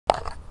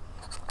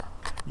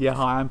Yeah,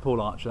 hi, I'm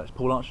Paul Archer. That's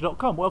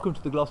paularcher.com. Welcome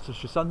to the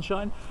Gloucestershire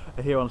Sunshine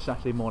here on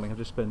Saturday morning. I've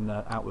just been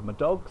out with my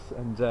dogs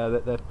and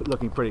they're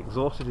looking pretty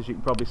exhausted, as you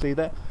can probably see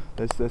there.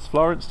 There's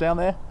Florence down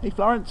there. Hey,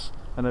 Florence.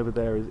 And over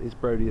there is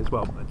Brody as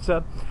well. But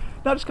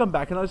now I've just come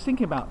back and I was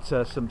thinking about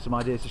some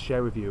ideas to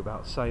share with you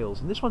about sales.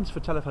 And this one's for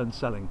telephone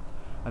selling.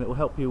 And it will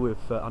help you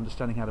with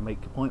understanding how to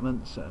make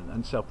appointments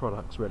and sell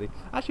products, really.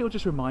 Actually, it'll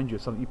just remind you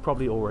of something you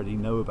probably already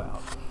know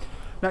about.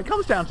 Now, it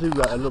comes down to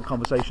a little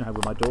conversation I had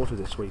with my daughter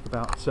this week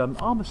about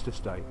Armistice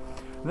Day.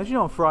 And as you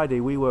know, on Friday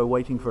we were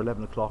waiting for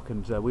 11 o'clock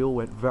and we all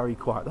went very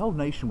quiet. The whole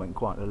nation went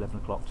quiet at 11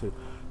 o'clock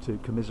to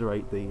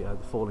commiserate the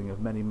falling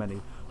of many,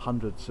 many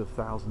hundreds of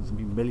thousands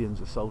and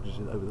millions of soldiers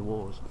over the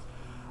wars.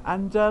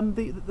 And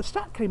the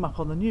stat came up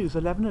on the news,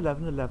 11,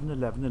 11, 11,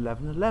 11,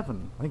 11,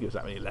 11. I think it was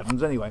that many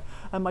 11s anyway.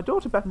 And my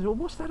daughter Bethany said, well,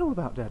 what's that all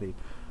about, Daddy?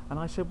 And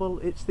I said, well,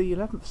 it's the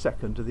 11th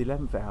second of the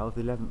 11th hour of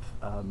the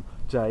 11th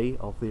day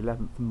of the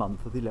 11th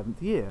month of the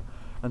 11th year.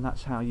 And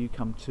that's how you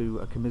come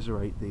to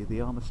commiserate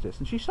the armistice.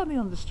 And she suddenly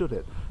understood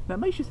it. Now, it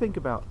makes you think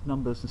about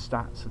numbers and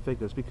stats and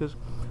figures, because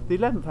the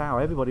 11th hour,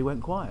 everybody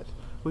went quiet.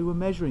 We were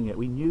measuring it.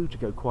 We knew to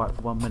go quiet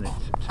for 1 minute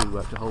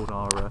to hold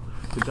our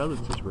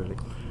condolences, really.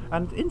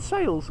 And in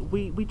sales,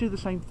 we do the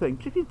same thing,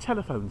 particularly in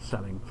telephone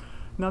selling.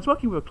 Now, I was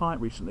working with a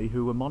client recently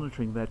who were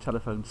monitoring their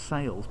telephone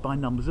sales by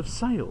numbers of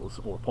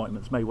sales or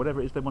appointments made, whatever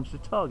it is they wanted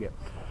to target.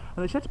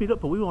 And they said to me, look,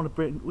 but we want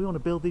to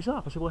build these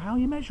up. I said, well, how are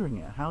you measuring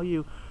it? How are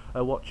you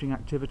watching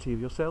activity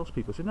of your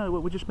salespeople? I said, no,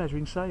 we're just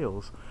measuring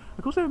sales.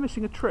 Of course, they were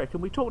missing a trick,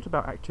 and we talked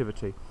about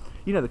activity.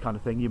 You know the kind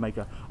of thing, you make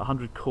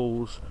 100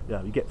 calls,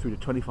 you get through to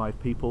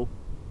 25 people,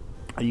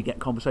 and you get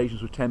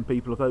conversations with 10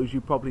 people. Of those, you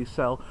probably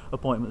sell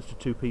appointments to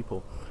 2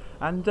 people.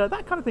 And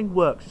that kind of thing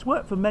works. It's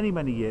worked for many,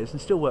 many years and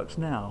still works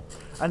now.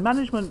 And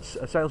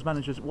sales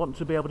managers want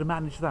to be able to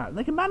manage that. And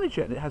they can manage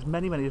it, and it has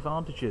many, many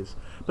advantages.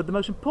 But the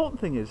most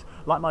important thing is,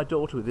 like my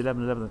daughter with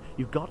 11,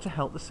 you've got to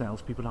help the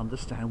salespeople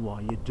understand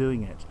why you're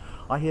doing it.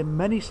 I hear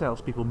many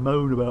salespeople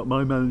moan about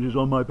my manager's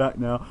on my back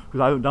now because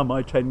I haven't done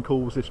my 10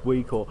 calls this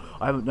week, or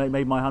I haven't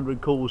made my 100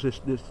 calls this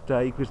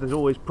day, because there's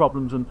always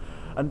problems, and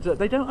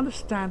they don't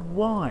understand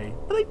why.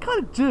 But they kind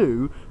of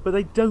do, but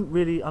they don't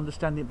really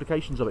understand the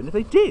implications of it. And if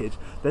they did,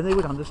 then they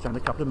would understand a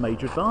couple of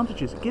major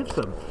advantages it gives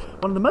them.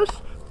 One of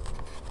the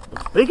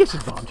biggest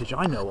advantage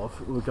I know of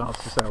with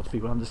regards to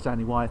salespeople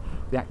understanding why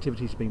the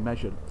activity is being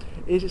measured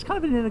is it's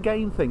kind of an inner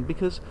game thing,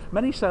 because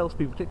many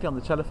salespeople, particularly on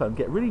the telephone,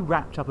 get really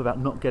wrapped up about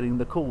not getting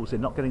the calls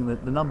in, not getting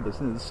the numbers,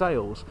 the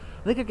sales.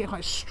 And they can get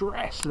quite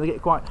stressed, and they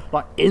get quite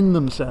in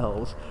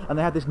themselves, and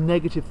they have this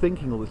negative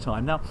thinking all the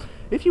time. Now,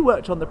 if you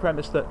worked on the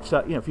premise that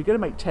if you're going to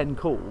make 10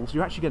 calls,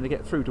 you're actually going to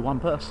get through to one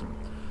person.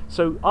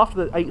 So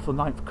after the 8th or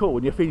 9th call,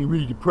 when you're feeling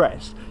really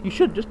depressed, you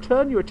should just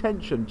turn your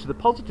attention to the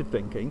positive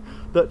thinking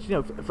that,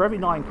 for every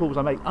 9 calls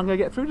I make, I'm going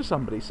to get through to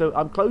somebody, so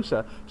I'm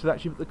closer to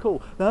actually the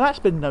call. Now, that's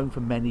been known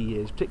for many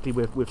years,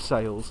 particularly with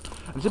sales.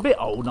 And it's a bit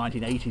old,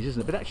 1980s,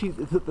 isn't it? But actually,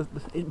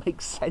 it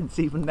makes sense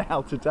even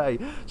now, today.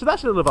 So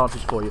that's a little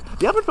advantage for you.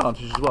 The other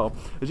advantage as well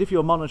is if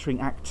you're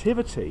monitoring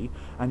activity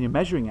and you're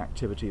measuring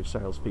activity of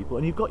salespeople,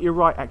 and you've got your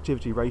right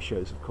activity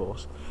ratios, of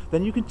course,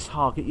 then you can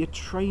target your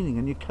training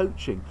and your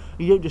coaching.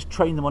 You don't just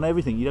train them on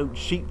everything. You don't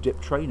sheep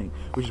dip training,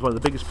 which is one of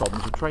the biggest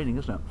problems of training,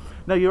 isn't it?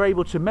 Now, you're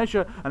able to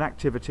measure an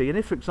activity, and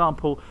if, for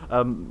example,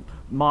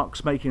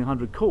 Mark's making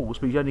 100 calls,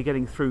 but he's only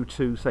getting through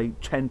to, say,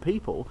 10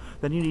 people,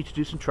 then you need to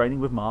do some training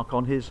with Mark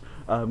on his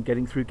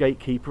getting through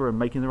Gatekeeper and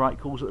making the right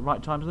calls at the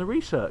right times and the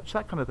research,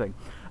 that kind of thing.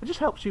 It just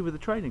helps you with the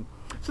training.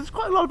 So there's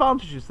quite a lot of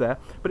advantages there,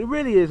 but it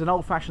really is an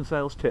old-fashioned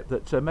sales tip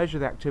that measure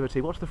the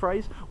activity. What's the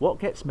phrase? What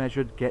gets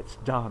measured gets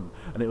done,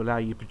 and it will allow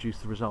you to produce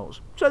the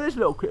results. So there's a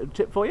little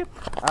tip for you.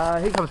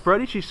 Here comes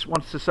Brody. She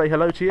wants to say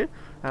hello to you.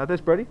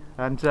 There's Brody,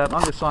 and I'm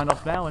going to sign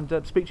off now and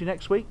speak to you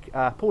next week.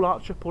 Paul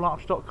Archer,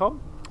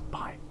 paularcher.com.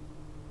 Bye.